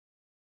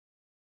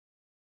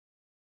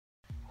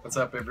What's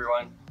up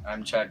everyone?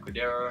 I'm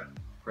Cordeiro,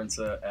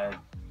 printer at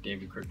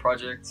David Krut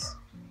Projects.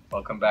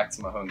 Welcome back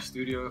to my home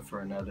studio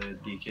for another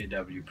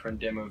DKW print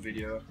demo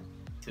video.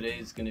 Today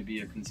is going to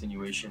be a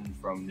continuation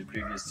from the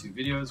previous two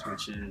videos,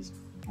 which is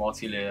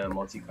multi-layer,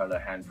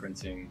 multicolor hand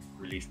printing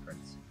relief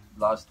prints.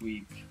 Last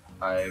week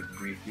I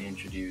briefly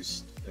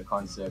introduced the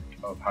concept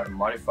of how to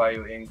modify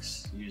your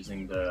inks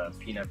using the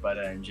peanut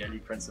butter and jelly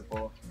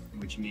principle,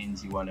 which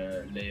means you want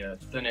to layer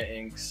thinner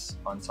inks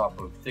on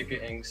top of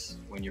thicker inks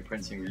when you're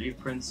printing relief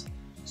prints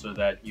so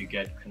that you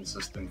get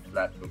consistent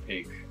flat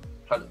opaque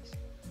colors.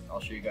 I'll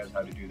show you guys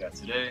how to do that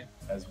today,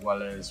 as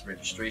well as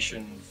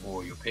registration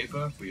for your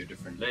paper, for your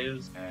different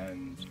layers,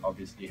 and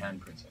obviously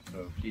hand printing.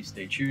 So please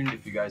stay tuned.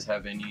 If you guys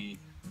have any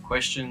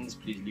questions,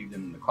 please leave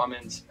them in the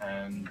comments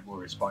and we'll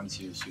respond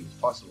to you as soon as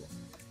possible.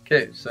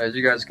 Okay, so as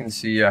you guys can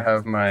see, I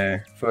have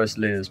my first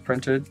layers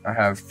printed. I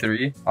have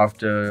 3.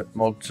 After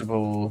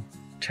multiple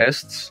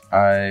tests,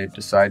 I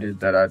decided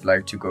that I'd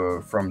like to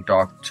go from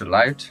dark to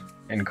light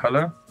in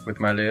color with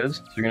my layers.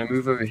 So we're going to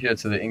move over here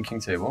to the inking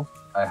table.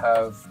 I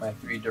have my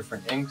 3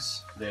 different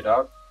inks laid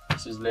out.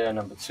 This is layer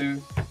number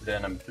 2, layer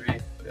number 3,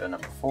 layer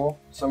number 4.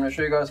 So I'm going to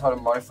show you guys how to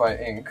modify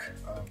ink.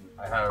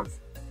 I have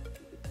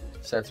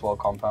Setzwell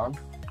compound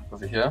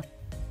over here,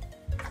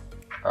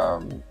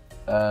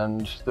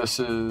 and this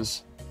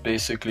is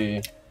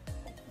basically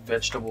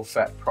vegetable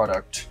fat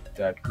product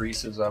that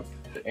greases up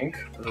the ink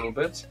a little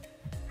bit.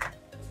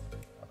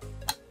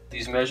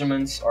 These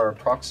measurements are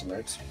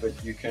approximate, but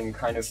you can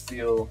kind of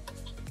feel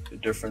the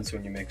difference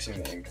when you're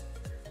mixing the ink.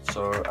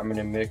 So I'm going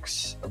to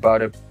mix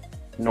about a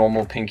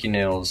normal pinky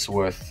nail's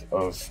worth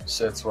of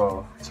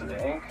Setzwell to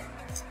the ink.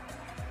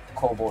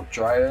 Cobalt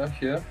dryer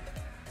here.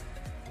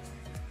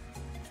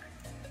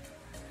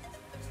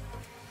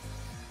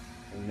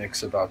 And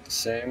mix about the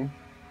same.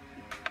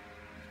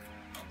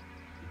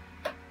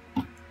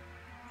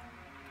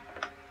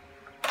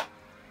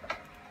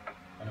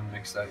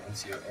 Mix that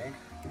into your ink.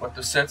 What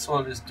the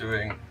Setzwell is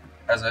doing,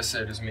 as I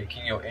said, is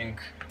making your ink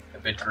a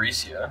bit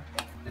greasier.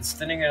 It's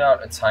thinning it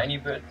out a tiny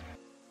bit.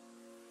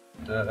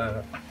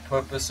 The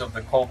purpose of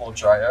the cobalt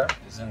dryer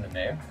is in the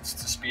name. It's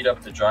to speed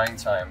up the drying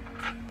time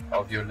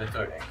of your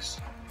litho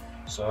inks.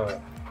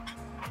 So,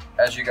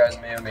 as you guys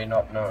may or may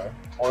not know,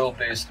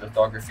 oil-based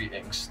lithography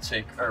inks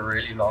take a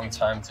really long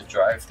time to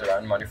dry if they're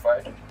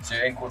unmodified. So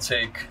your ink will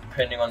take,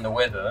 depending on the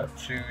weather,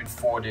 2 to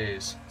 4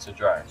 days to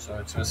dry.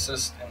 So to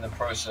assist in the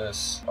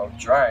process of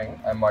drying,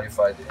 I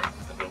modified the ink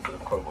with a little bit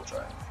of cobalt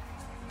dryer.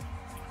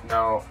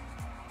 Now,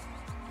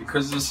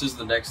 because this is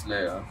the next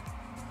layer,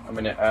 I'm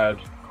going to add,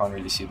 can't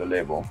really see the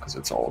label because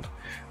it's old,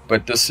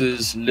 but this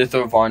is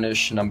litho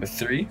varnish number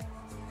 3.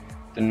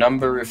 The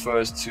number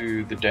refers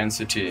to the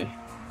density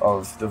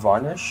of the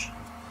varnish,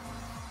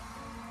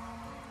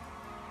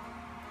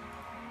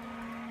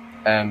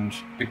 and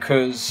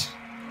because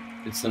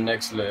it's the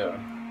next layer,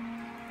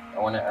 I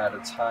want to add a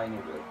tiny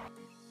bit.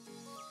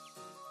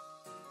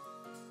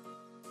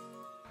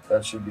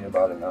 That should be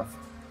about enough.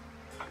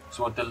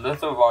 So what the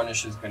litho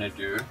varnish is going to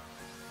do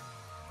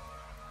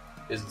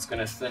is it's going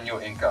to thin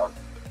your ink out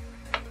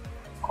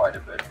quite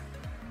a bit.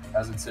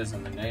 As it says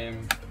in the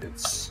name,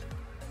 it's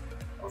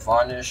a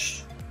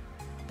varnish,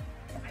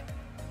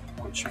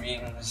 which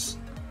means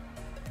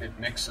it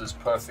mixes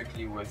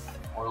perfectly with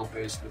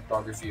oil-based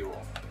lithography or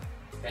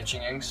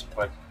etching inks,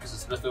 but because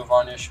it's litho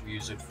varnish, we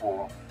use it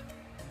for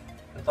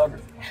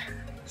lithography.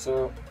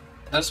 So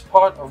this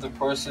part of the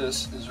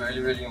process is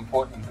really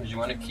important because you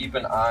want to keep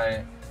an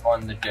eye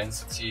on the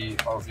density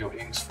of your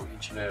inks for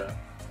each layer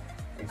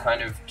and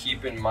kind of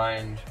keep in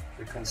mind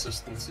the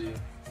consistency.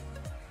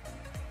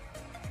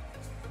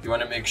 You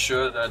want to make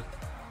sure that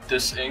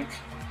this ink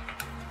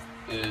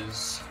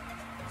is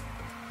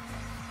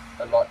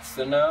a lot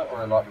thinner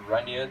or a lot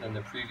runnier than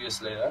the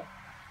previous layer.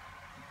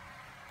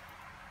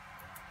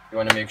 You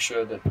want to make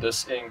sure that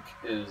this ink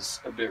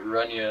is a bit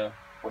runnier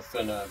or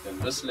thinner than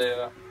this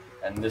layer,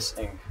 and this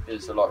ink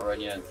is a lot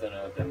runnier and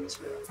thinner than this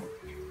layer.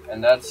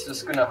 And that's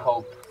just going to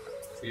help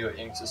for your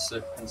ink to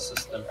sit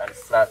consistent and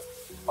flat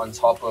on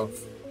top of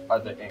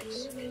other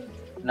inks.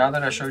 Now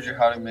that I showed you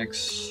how to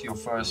mix your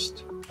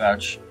first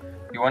batch,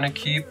 you want to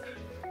keep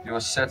your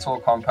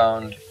Setzwell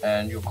compound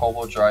and your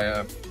cobalt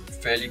dryer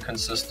fairly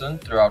consistent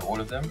throughout all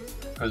of them,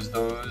 because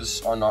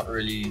those are not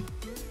really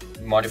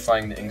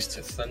modifying the inks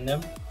to thin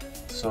them.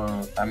 So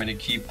I'm going to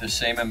keep the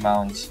same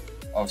amount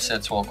of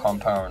Setzwell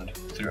compound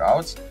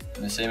throughout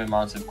and the same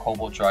amount of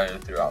cobalt dryer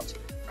throughout.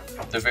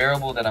 The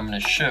variable that I'm going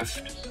to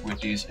shift with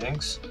these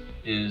inks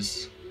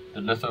is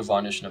the litho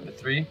varnish number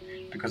 3,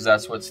 because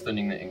that's what's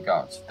thinning the ink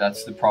out.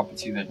 That's the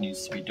property that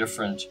needs to be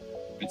different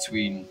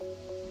between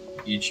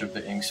each of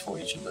the inks for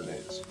each of the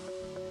layers.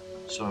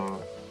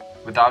 So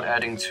without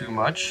adding too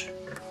much,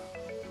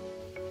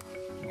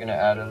 I'm going to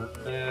add a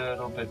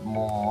little bit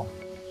more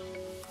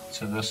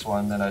to this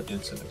one than I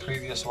did to the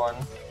previous one,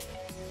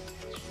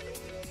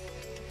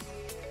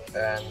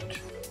 and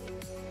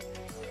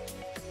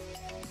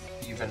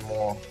even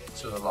more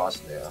to the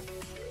last layer.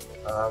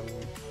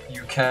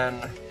 You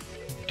can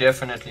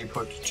definitely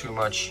put too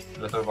much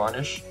litho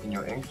varnish in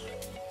your ink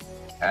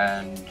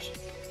and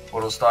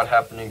what will start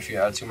happening if you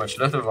add too much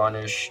litho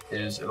varnish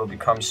is it'll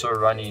become so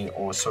runny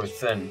or so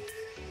thin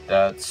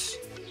that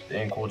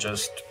the ink will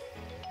just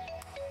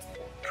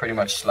pretty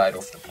much slide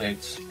off the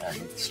plates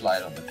and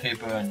slide on the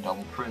paper and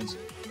double print,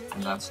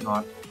 and that's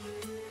not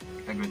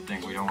a good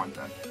thing. We don't want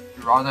that.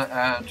 You'd rather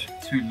add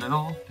too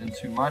little than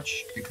too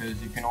much,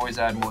 because you can always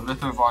add more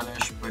litho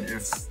varnish, but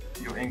if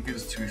your ink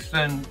is too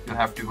thin, you'll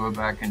have to go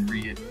back and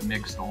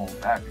re-mix the whole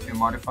batch. If you're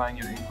modifying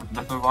your ink with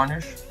litho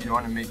varnish, you don't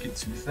want to make it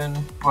too thin,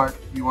 but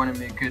you want to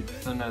make it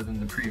thinner than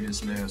the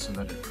previous layer so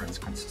that it prints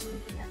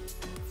consistently.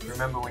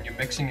 Remember, when you're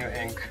mixing your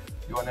ink,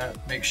 you want to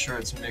make sure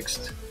it's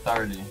mixed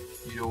thoroughly.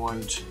 You don't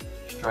want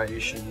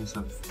striations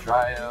of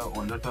dryer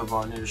or litho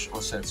varnish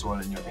or set soil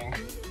in your ink.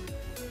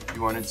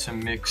 You want it to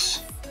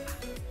mix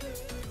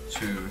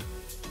to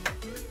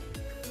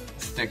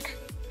thick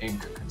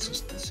ink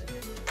consistency.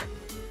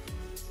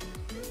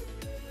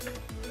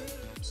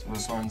 So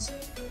this one's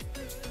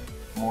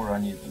more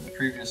runny than the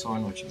previous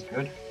one, which is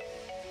good.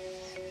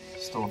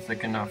 Still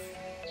thick enough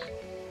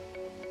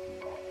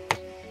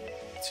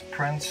to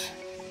print.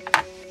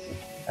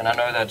 And I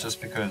know that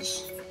just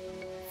because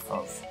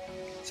of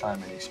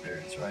time and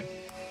experience, right?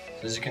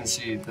 So as you can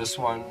see, this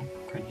one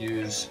could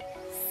use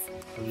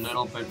a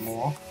little bit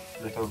more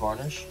litho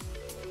varnish.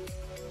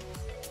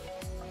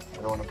 I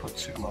don't want to put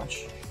too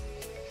much.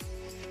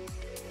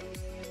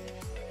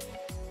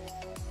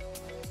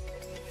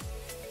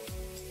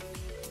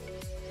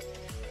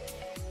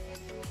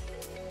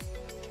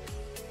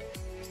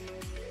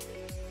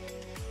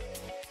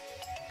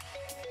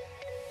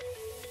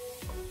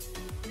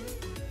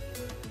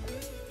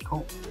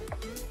 Cool.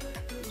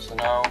 So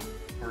now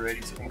we're ready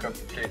to ink up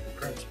the plate and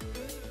print.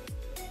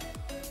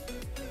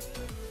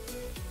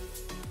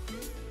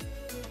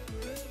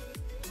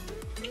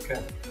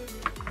 Okay.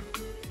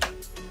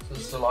 So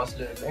this is the last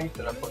layer of ink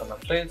that I put on my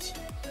plates.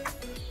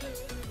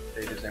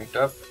 Plate is inked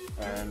up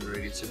and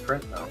ready to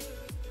print now.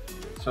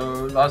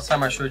 So last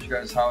time I showed you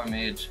guys how I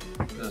made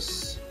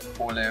this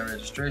 4-layer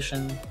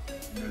registration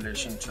in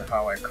relation to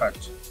how I cut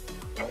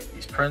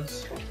these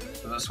prints.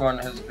 So this one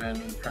has been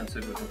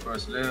printed with the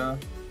first layer.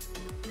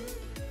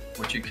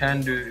 What you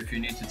can do if you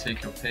need to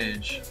take your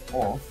page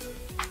off,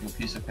 your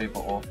piece of paper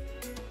off,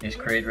 is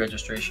create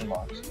registration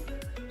marks.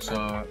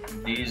 So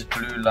these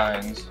blue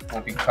lines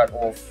will be cut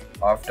off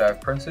after I've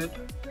printed,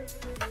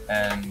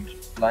 and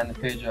line the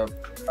page up,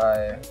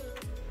 I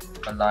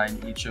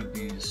align each of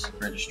these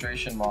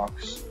registration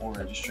marks or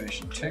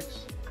registration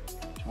ticks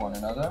to one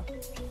another.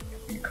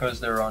 Because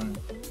they're on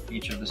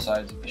each of the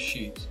sides of the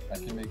sheet, I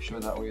can make sure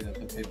that way that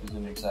the paper is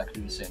in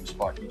exactly the same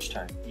spot each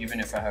time, even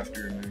if I have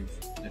to remove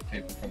the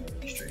paper from the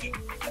registration.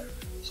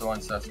 So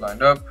once that's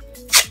lined up,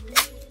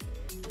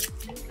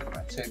 get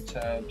my tape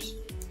tabs,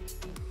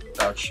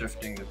 without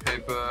shifting the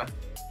paper,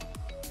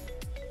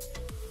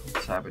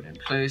 tab it in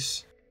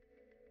place,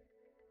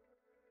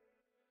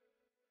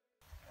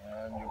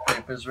 and your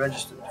paper is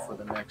registered for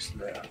the next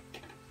layer.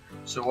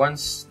 So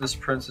once this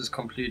print is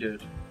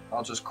completed,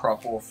 I'll just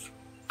crop off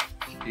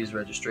these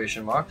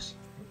registration marks.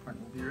 The print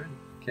will be ready.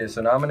 Okay,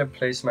 so now I'm going to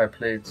place my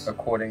plates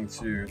according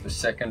to the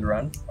second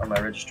run on my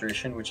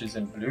registration, which is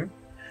in blue.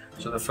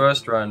 So the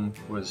first run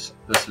was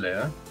this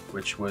layer,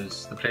 which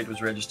was, the plate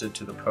was registered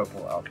to the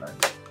purple outline.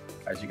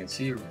 As you can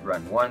see,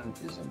 run 1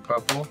 is in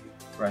purple,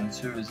 run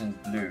 2 is in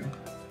blue.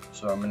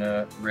 So I'm going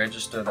to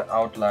register the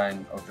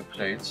outline of the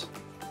plate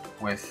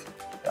with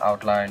the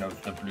outline of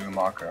the blue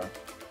marker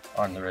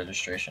on the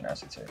registration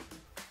acetate.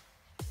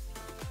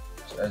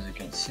 So as you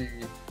can see,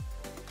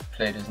 the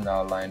plate is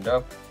now lined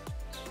up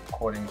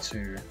according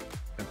to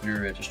the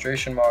blue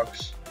registration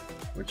marks,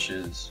 which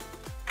is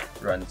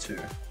run 2.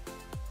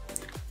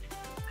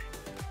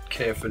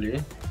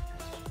 Carefully,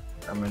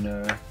 I'm going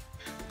to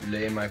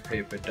lay my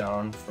paper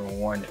down from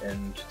one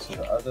end to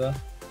the other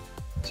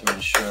to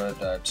ensure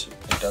that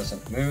it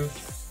doesn't move,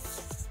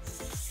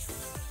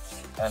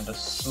 and a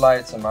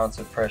slight amount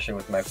of pressure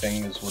with my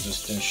fingers will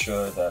just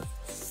ensure that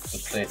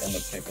the plate and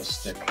the paper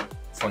stick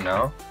for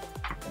now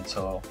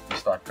until we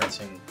start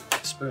printing the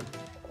spoon.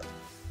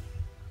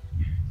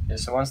 Okay,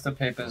 so once the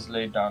paper is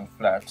laid down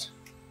flat,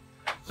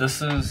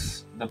 this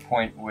is the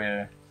point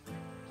where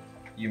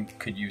you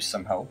could use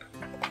some help.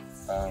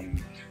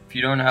 If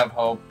you don't have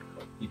help,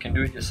 you can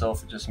do it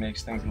yourself. It just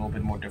makes things a little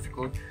bit more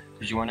difficult,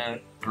 because you want to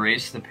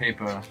brace the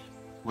paper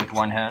with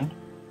one hand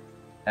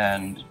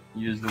and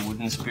use the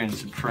wooden spoon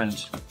to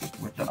print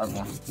with the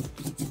other.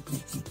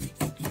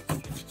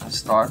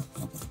 Start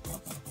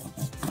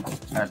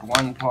at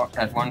one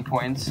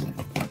point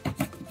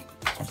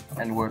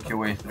and work your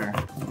way through.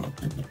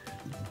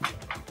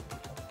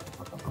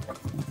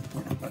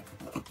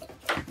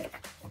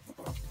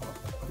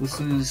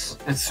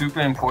 It's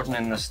super important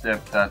in this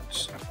step that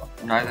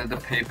neither the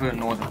paper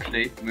nor the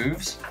plate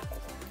moves,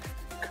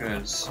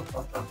 because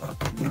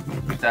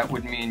that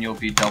would mean you'll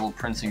be double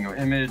printing your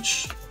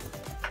image,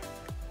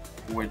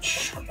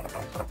 which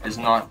is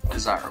not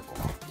desirable.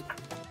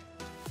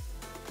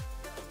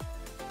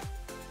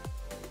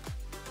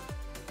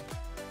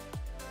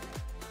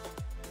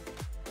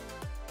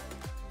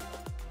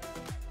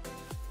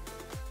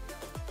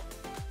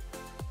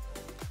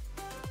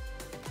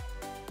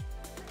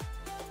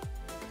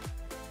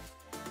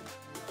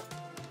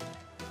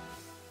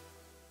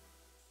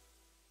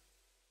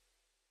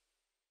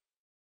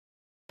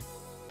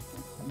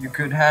 you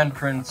could hand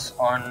print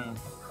on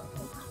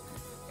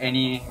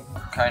any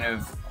kind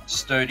of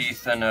sturdy,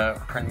 thinner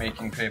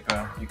printmaking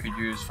paper. You could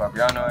use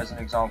Fabriano as an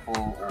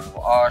example,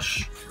 or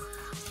Arch.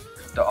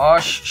 The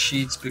Arch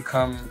sheets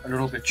become a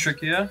little bit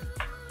trickier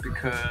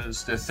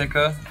because they're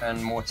thicker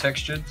and more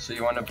textured. So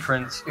you want to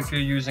print, if you're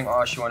using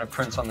Arch, you want to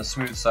print on the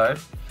smooth side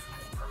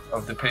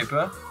of the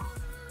paper.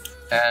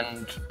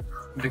 And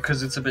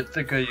because it's a bit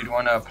thicker, you'd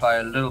want to apply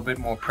a little bit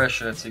more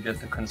pressure to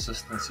get the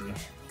consistency.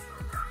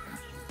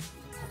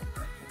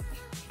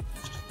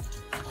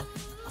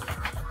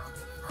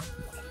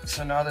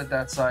 So now that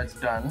that side's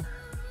done,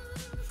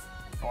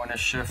 I want to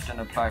shift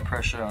and apply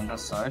pressure on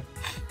this side.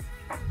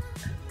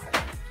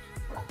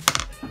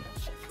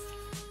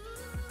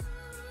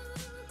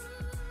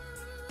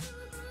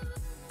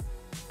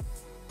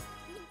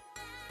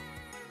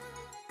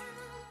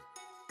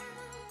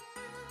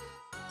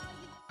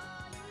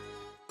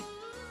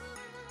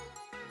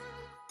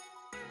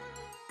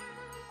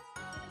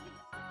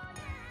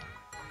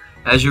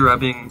 As you're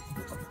rubbing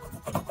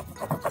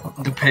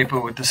the paper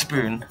with the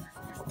spoon,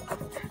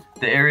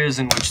 the areas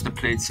in which the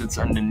plate sits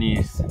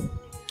underneath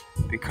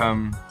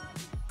become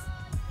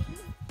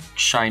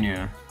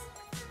shinier.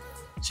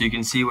 So you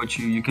can see what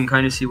you can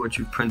kind of see what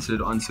you've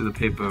printed onto the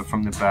paper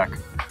from the back.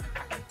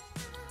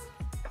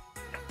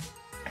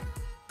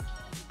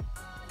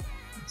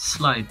 It's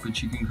slight,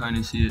 but you can kind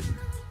of see it.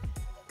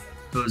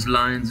 Those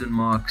lines and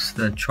marks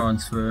that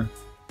transfer.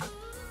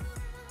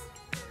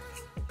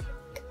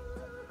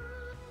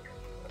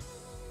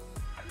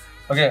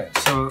 Okay,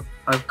 so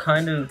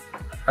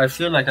I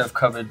feel like I've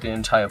covered the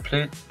entire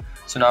plate.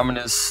 So now I'm going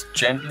to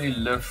gently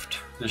lift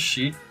the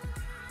sheet,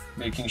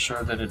 making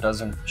sure that it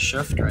doesn't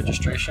shift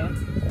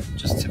registration,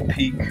 just to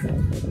peek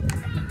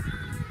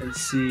and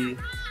see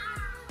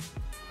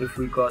if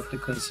we got the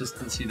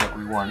consistency that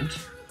we want,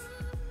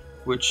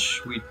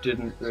 which we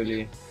didn't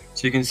really.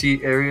 So you can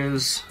see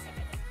areas,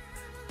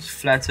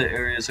 flatter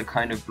areas are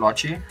kind of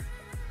blotchy.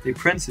 They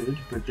printed,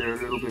 but they're a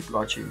little bit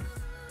blotchy,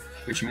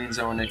 which means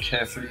I want to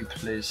carefully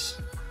place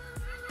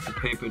the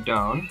paper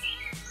down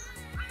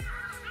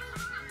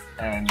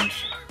and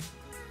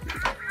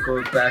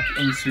go back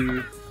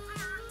into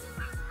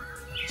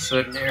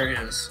certain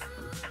areas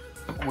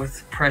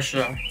with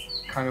pressure,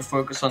 kind of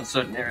focus on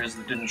certain areas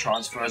that didn't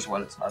transfer as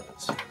well as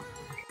others. So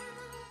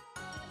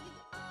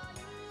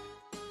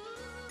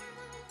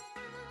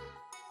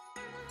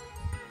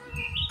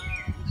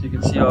you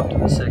can see after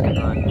the second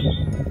line,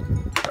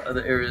 the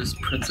other areas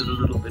printed a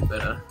little bit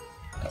better.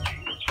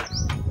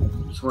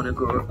 Just want to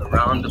go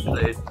around the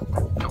plate,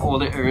 all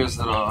the areas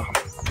that are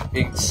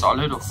inked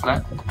solid or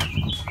flat,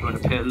 you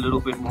want to pay a little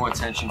bit more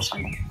attention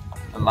to.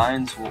 The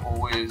lines will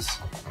always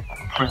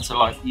print a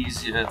lot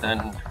easier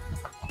than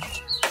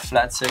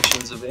flat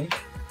sections of ink.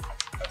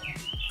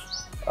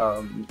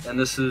 And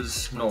this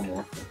is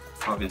normal,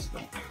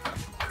 obviously,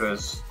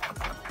 because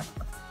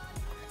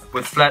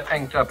with flat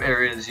inked up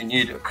areas you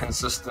need a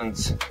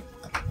consistent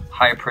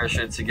high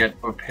pressure to get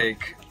an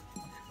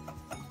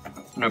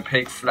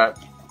opaque flat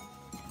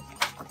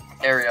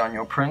area on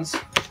your prints,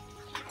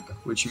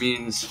 which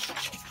means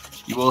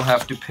you will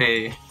have to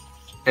pay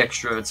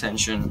extra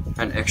attention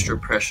and extra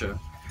pressure,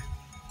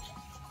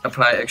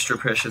 apply extra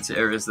pressure to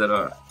areas that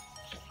are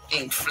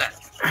inked flat.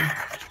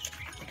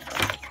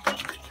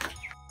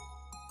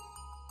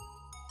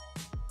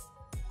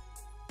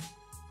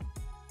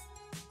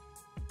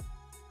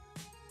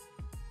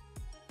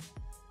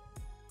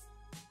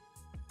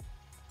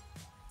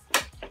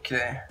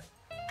 Okay,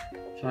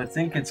 so I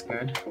think it's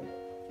good.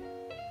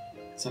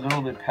 It's a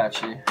little bit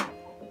patchy,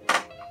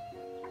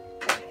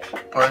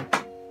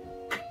 but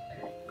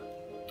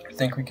I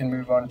think we can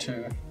move on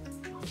to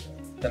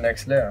the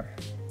next layer.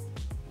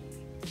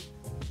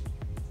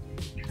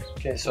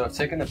 Okay, so I've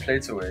taken the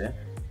plates away.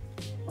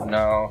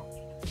 Now,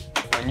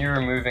 when you're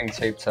removing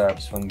tape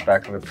tabs from the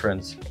back of a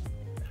print,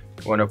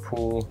 you want to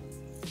pull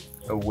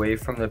away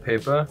from the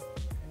paper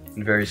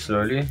and very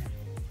slowly,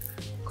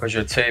 because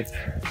your tape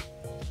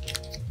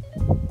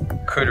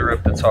could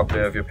rip the top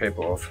layer of your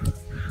paper off.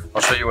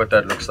 I'll show you what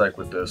that looks like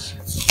with this.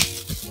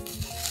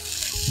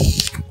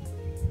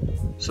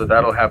 So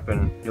that'll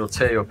happen, you'll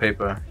tear your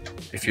paper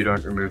if you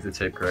don't remove the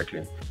tape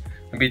correctly.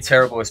 It'd be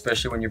terrible,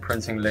 especially when you're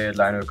printing layered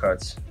lino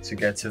cuts, to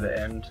get to the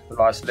end, the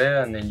last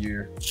layer, and then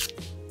you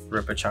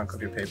rip a chunk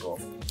of your paper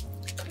off.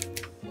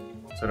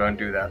 So don't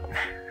do that.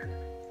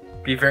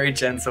 Be very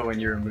gentle when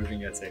you're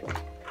removing your tape.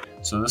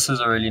 So this is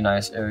a really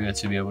nice area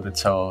to be able to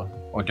tell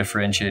or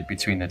differentiate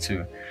between the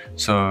two.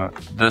 So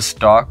this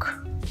dark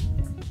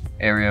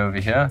area over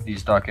here,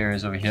 these dark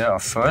areas over here are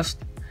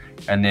first,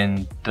 and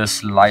then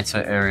this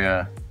lighter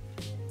area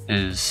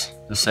is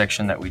the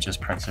section that we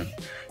just printed.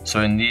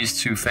 So in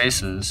these two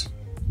faces,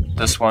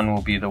 this one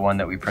will be the one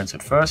that we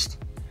printed first,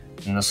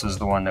 and this is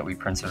the one that we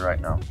printed right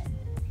now.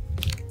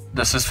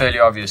 This is fairly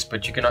obvious,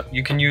 but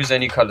you can use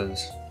any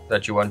colors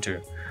that you want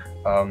to.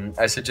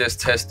 I suggest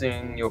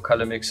testing your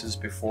color mixes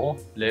before,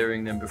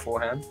 layering them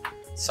beforehand.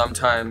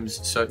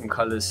 Sometimes certain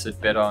colors sit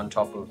better on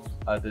top of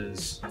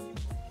others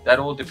That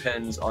all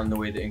depends on the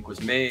way the ink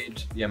was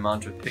made, the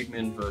amount of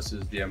pigment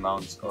versus the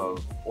amount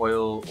of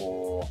oil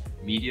or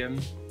medium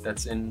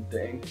that's in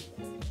the ink.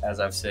 As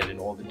I've said in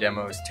all the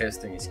demos,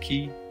 testing is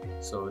key.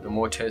 So the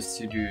more tests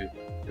you do,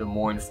 the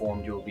more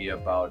informed you'll be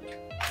about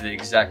the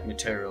exact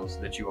materials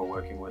that you are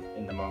working with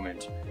in the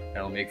moment, and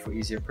it'll make for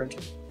easier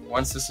printing.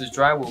 Once this is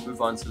dry, we'll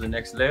move on to the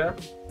next layer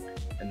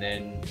and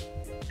then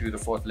do the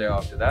fourth layer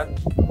after that,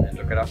 and then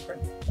look at our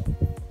print.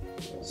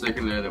 The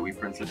second layer that we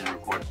printed and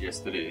recorded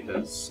yesterday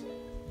has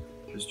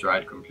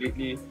dried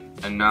completely,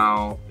 and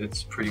now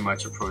it's pretty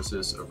much a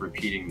process of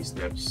repeating the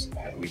steps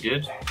that we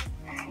did.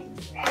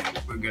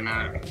 We're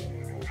gonna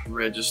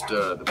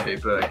register the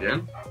paper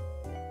again.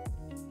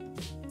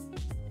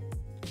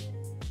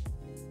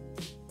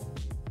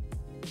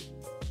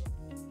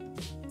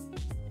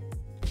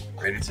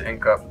 Ready to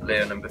ink up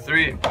layer number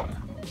 3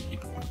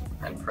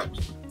 and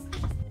print.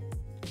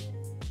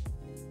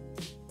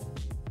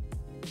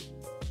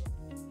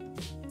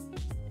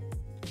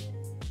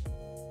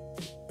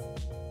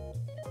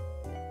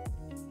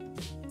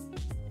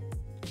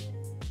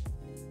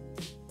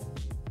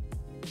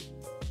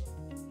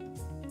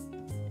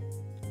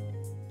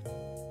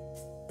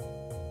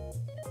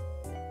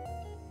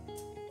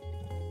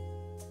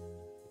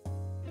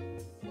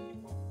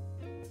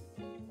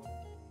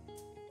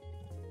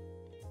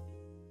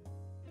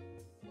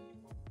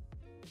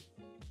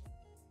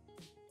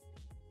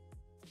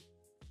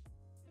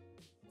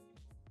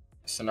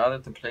 So now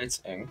that the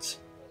plate's inked,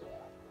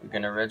 we're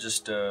going to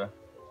register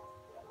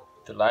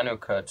the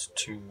linocut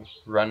to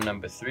run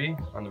number 3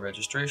 on the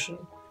registration.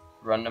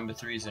 Run number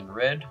 3 is in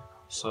red,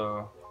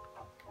 so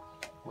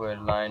we're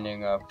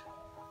lining up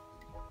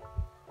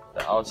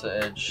the outer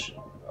edge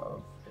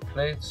of the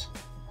plate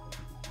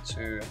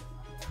to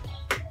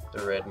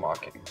the red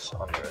markings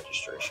on the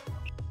registration.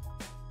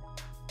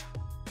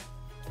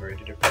 We're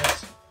ready to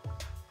print.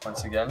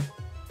 Once again,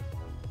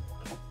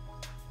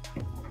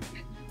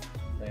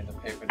 lay the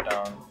paper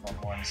down from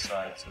one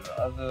side to the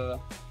other,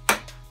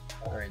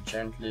 very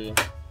gently,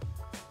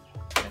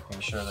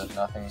 making sure that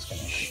nothing's going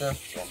to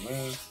shift or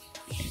move.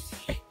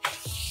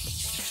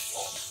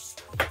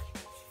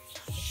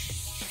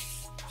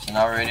 So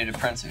now we're ready to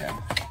print again.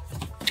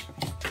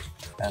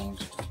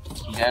 And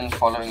again,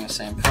 following the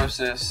same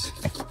process,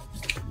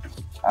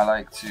 I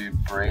like to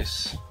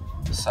brace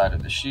the side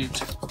of the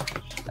sheet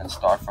and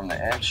start from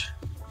the edge.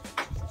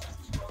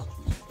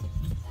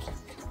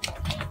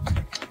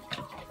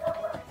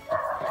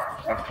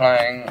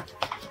 Applying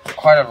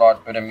quite a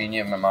lot, but a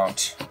medium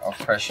amount of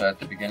pressure at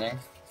the beginning,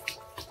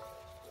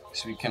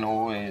 so we can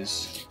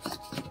always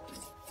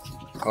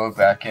go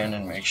back in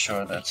and make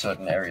sure that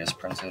certain areas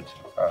printed.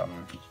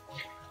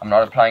 I'm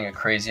not applying a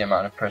crazy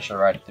amount of pressure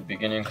right at the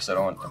beginning because I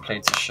don't want the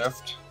plate to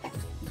shift.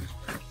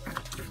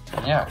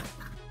 And yeah.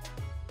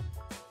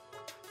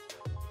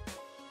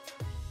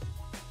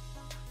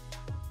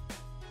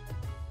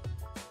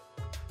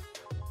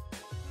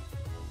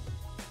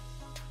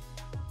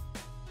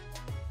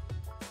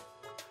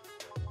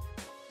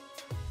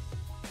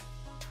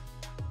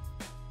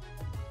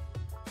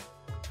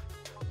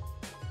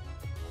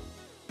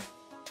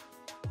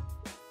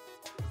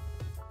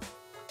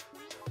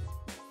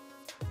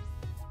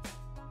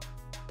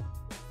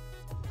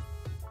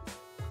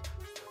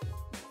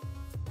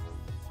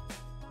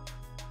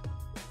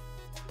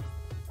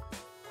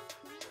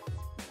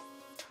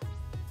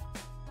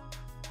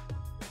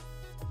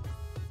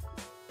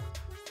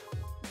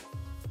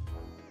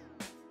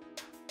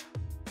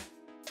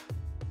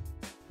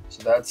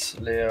 So that's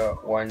layer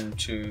 1,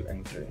 2,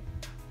 and 3.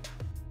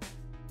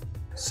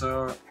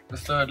 So the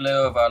third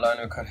layer of our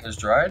linocut has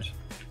dried,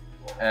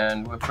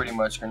 and we're pretty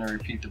much going to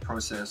repeat the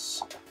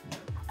process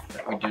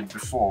that we did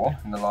before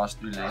in the last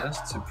 3 layers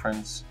to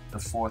print the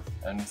fourth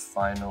and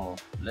final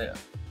layer.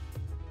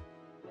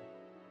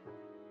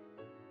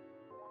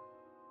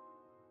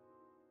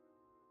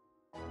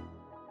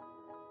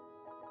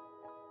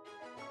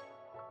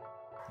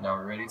 Now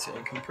we're ready to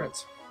ink and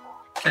print.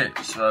 Okay,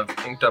 so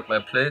I've inked up my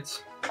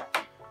plate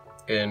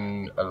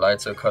in a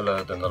lighter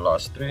color than the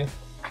last 3,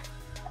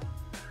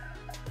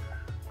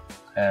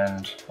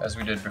 and as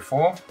we did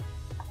before,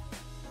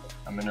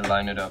 I'm going to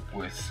line it up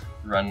with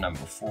run number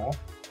 4,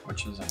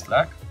 which is in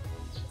black.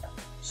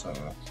 So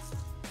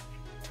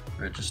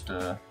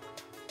register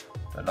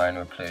the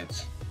lino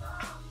plate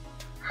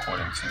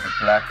according to the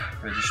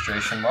black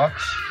registration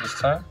marks this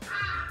time,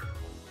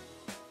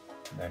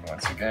 and then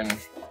once again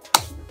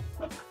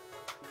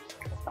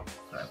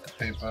grab the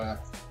paper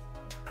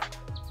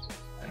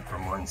and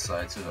from one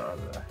side to the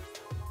other,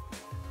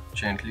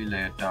 gently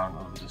lay it down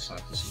over the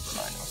surface of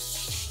the lino.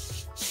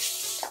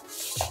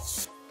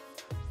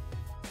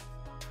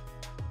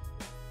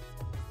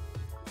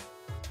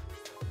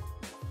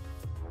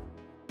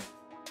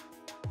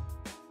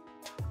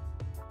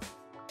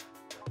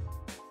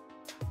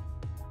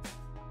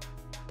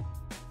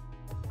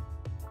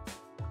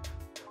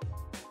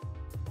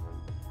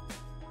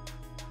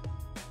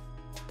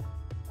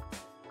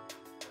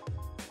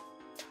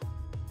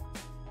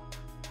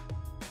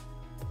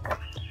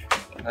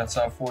 That's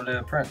our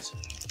 4-layer print.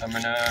 I'm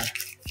gonna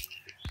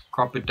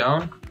crop it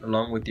down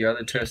along with the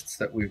other tests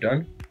that we've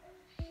done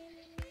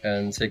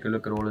and take a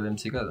look at all of them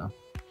together.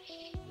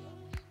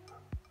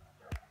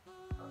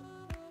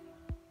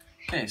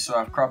 Okay, so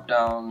I've cropped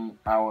down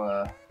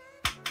our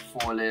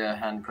 4-layer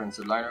hand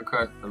printed lino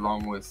cut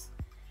along with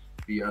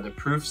the other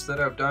proofs that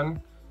I've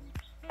done.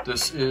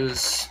 This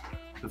is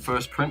the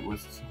first print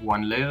with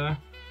 1 layer.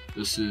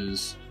 This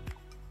is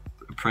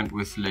a print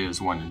with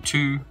layers 1 and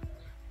 2.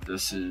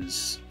 This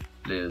is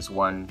layers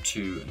 1,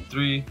 2, and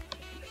 3.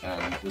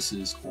 And this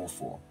is all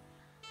 4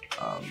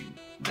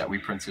 that we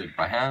printed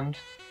by hand.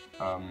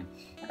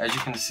 As you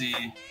can see,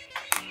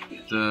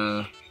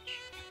 the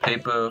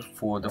paper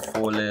for the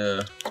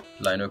 4-layer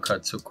lino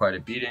cut took quite a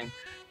beating,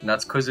 and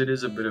that's because it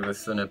is a bit of a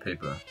thinner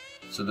paper.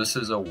 So this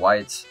is a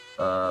white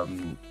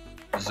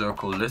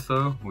zircon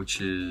litho,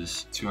 which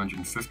is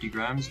 250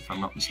 grams if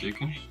I'm not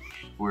mistaken,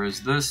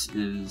 whereas this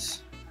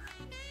is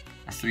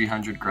a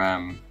 300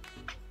 gram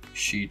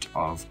sheet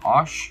of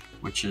ash,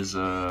 which is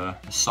a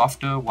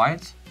softer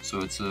white, so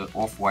it's a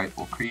off-white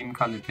or cream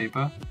colored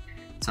paper.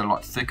 It's a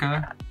lot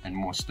thicker and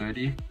more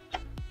sturdy,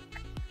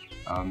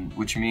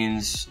 which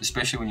means,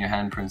 especially when you're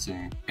hand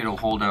printing, it'll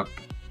hold up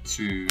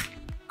to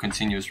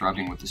continuous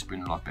rubbing with the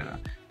spoon a lot better.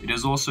 It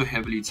is also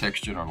heavily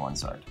textured on one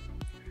side.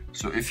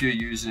 So if you're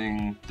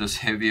using this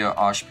heavier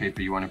ash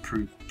paper, you want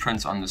to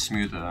print on the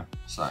smoother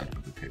side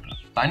of the paper.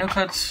 Lino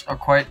cuts are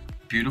quite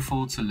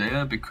beautiful to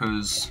layer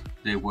because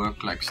they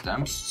work like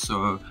stamps.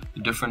 So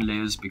the different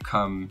layers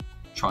become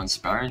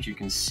transparent. You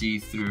can see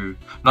through,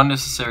 not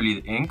necessarily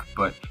the ink,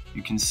 but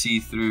you can see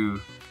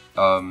through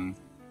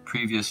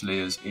previous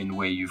layers in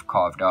where you've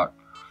carved out.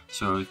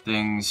 So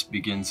things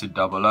begin to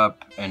double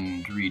up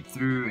and read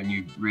through, and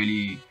you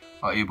really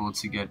are able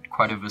to get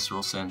quite a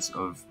visceral sense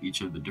of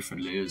each of the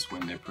different layers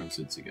when they're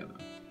printed together.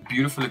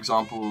 Beautiful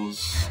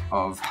examples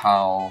of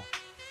how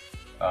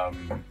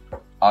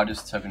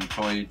artists have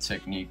employed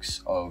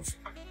techniques of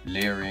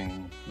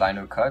layering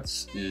lino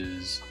cuts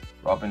is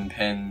Robin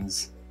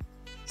Penn's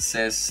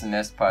 "Ces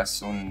n'est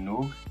pas un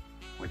nug,"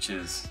 which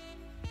is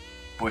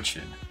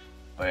butchered,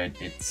 but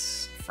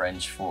it's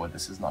French for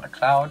 "this is not a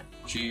cloud."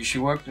 She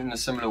worked in a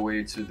similar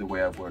way to the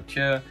way I've worked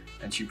here,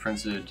 and she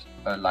printed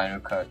a lino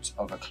cut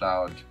of a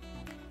cloud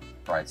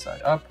right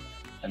side up,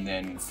 and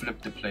then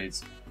flipped the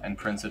plates and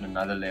printed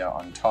another layer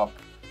on top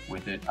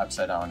with it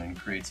upside down, and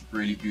creates a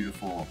really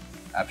beautiful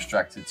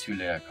abstracted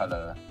 2-layer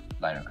color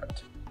lino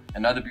cut.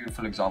 Another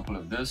beautiful example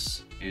of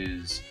this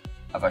is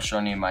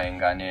Avashoni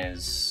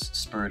Mayengane's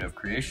Spirit of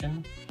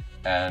Creation,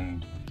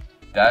 and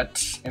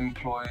that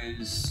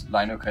employs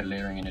lino cut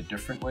layering in a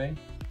different way,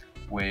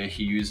 where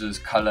he uses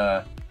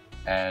color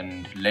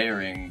and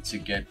layering to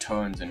get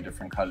tones in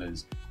different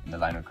colors in the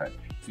lino cut.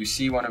 If you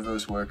see one of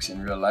those works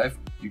in real life,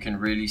 you can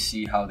really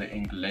see how the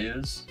ink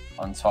layers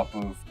on top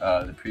of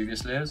the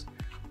previous layers,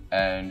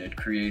 and it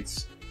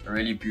creates a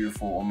really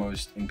beautiful,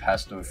 almost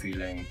impasto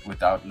feeling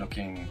without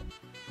looking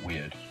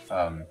weird.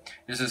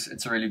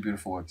 It's a really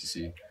beautiful work to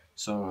see.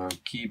 So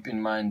keep in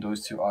mind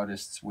those 2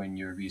 artists when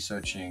you're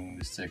researching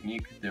this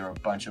technique. There are a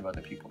bunch of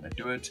other people that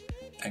do it.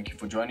 Thank you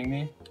for joining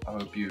me. I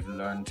hope you've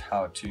learned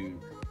how to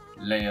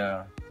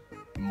layer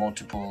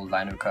multiple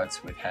lino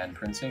cuts with hand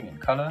printing in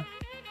color.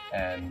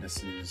 And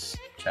this is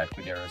Chad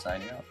Cordeiro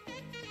signing out.